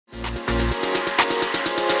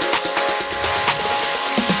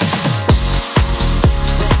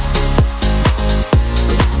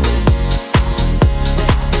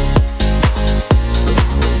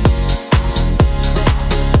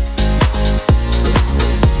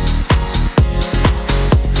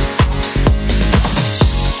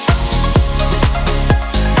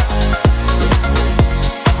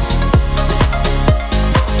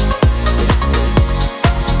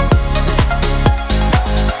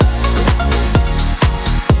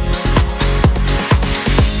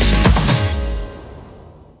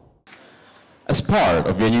As part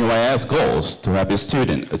of VNU-IS goals to help its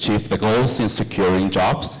students achieve the goals in securing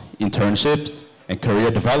jobs, internships, and career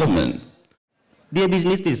development. Dear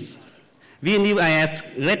businesses, VNU-IS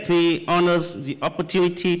greatly honors the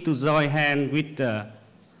opportunity to join hands with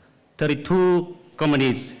 32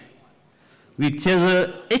 companies. We treasure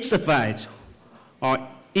each advice or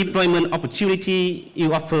employment opportunity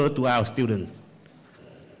you offer to our students,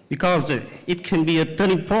 because it can be a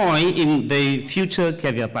turning point in their future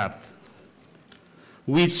career path.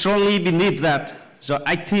 We strongly believe that the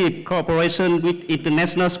active cooperation with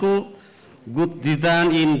international schools would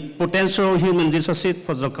result in potential human resources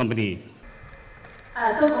for the company.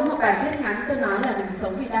 Tôi có một bài viết ngắn, tôi nói là đừng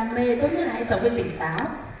sống vì đam mê, tốt nhất là hãy sống vì tỉnh táo.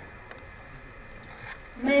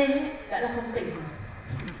 Mê đã là không tỉnh rồi.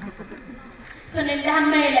 Cho nên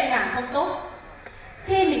đam mê lại càng không tốt.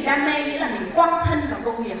 Khi mình đam mê nghĩa là mình quăng thân vào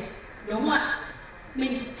công việc, đúng không ạ?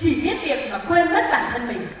 Mình chỉ biết việc mà quên mất bản thân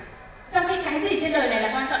mình. Trong khi cái gì trên đời này là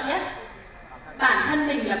quan trọng nhất? Bản thân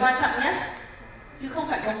mình là quan trọng nhất, chứ không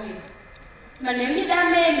phải công việc. Mà nếu như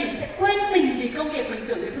đam mê mình sẽ quên mình vì công việc, mình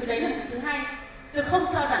tưởng cái thứ đấy là một thứ hay. Tôi không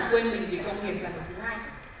cho rằng quên mình vì công việc là một thứ hay.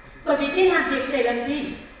 Bởi vì đi làm việc để làm gì?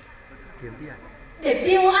 Để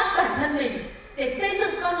build up bản thân mình, để xây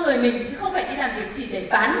dựng con người mình, chứ không phải đi làm việc chỉ để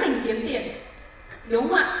bán mình kiếm tiền. Đúng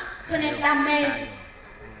không ạ? Cho nên đam mê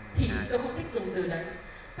thì tôi không thích dùng từ đấy.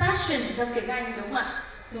 Passion trong tiếng Anh, đúng không ạ?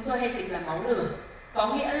 Chúng tôi hay dịch là máu lửa, có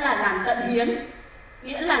nghĩa là làm tận hiến,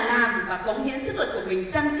 nghĩa là làm và cống hiến sức lực của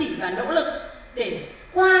mình, chăm chỉ và nỗ lực để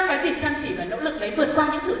qua cái việc chăm chỉ và nỗ lực đấy, vượt qua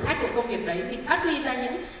những thử thách của công việc đấy, mình phát hiện ra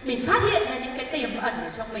những cái tiềm ẩn ở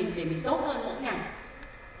trong mình để mình tốt hơn mỗi ngày,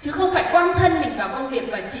 chứ không phải quăng thân mình vào công việc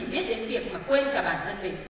và chỉ biết đến việc mà quên cả bản thân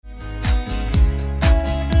mình.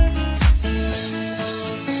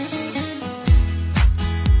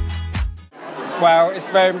 Well,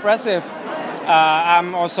 it's very impressive.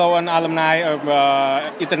 I'm also an alumni of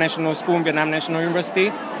International School, Vietnam National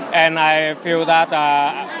University, and I feel that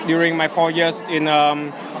during my 4 years in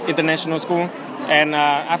international school, and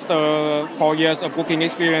after 4 years of working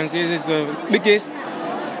experience, this is the biggest,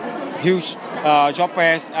 huge job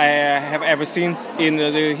fairs I have ever seen in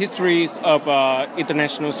the histories of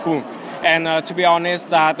international school. And to be honest,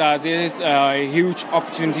 that this is huge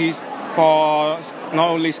opportunities for not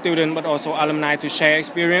only students but also alumni to share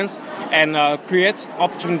experience and create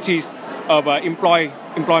opportunities of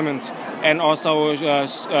employment and also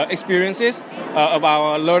experiences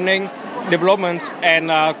about learning, development and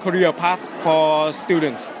career path for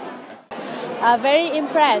students. Very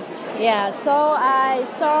impressed. Yeah, so I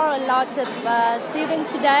saw a lot of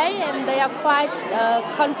students today, and they are quite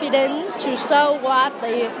confident to show what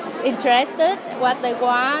they interested, what they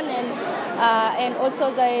want, and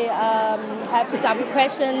also they have some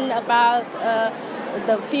question about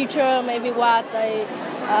the future, maybe what they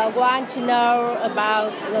want to know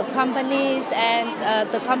about the companies, and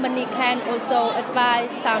the company can also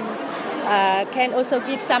advise some, can also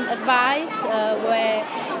give some advice where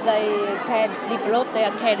they can develop their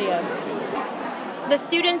careers. The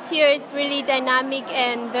students here is really dynamic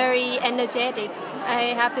and very energetic.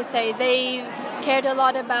 I have to say they cared a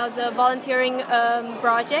lot about the volunteering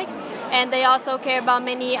project, and they also care about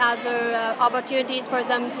many other opportunities for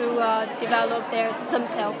them to develop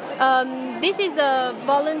themselves. This is a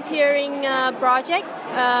volunteering project.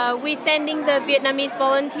 We're sending the Vietnamese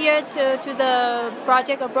volunteer to the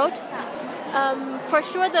project abroad. For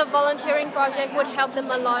sure, the volunteering project would help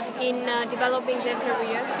them a lot in developing their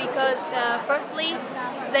career, because firstly,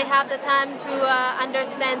 they have the time to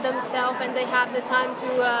understand themselves, and they have the time to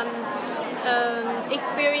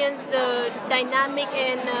experience the dynamic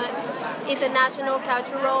and international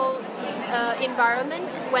cultural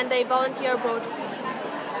environment when they volunteer abroad.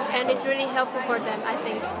 And it's really helpful for them, I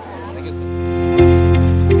think.